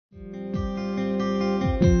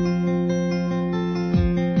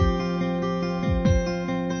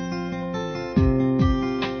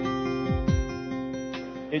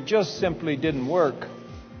just simply didn't work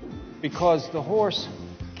because the horse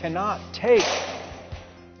cannot take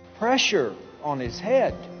pressure on his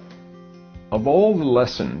head. Of all the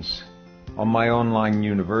lessons on my online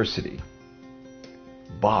university,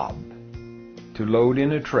 Bob, to load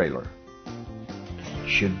in a trailer,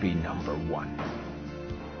 should be number one.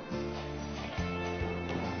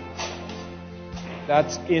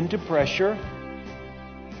 That's into pressure.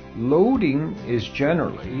 Loading is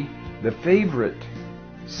generally the favorite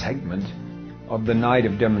segment of the night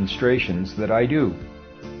of demonstrations that I do.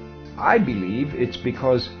 I believe it's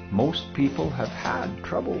because most people have had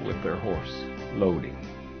trouble with their horse loading.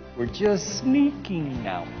 We're just sneaking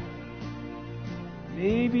now.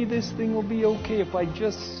 Maybe this thing will be okay if I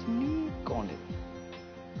just sneak on it.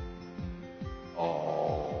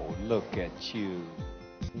 Oh, look at you.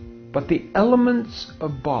 But the elements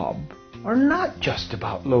of Bob are not just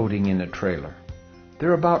about loading in a trailer.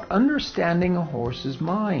 They're about understanding a horse's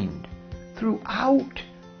mind throughout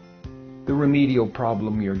the remedial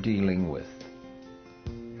problem you're dealing with.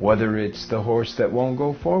 Whether it's the horse that won't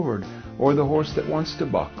go forward, or the horse that wants to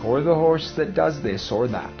buck, or the horse that does this or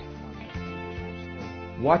that.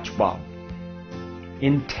 Watch Bob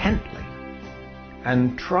intently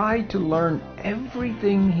and try to learn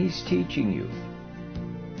everything he's teaching you.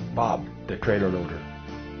 Bob, the trailer loader.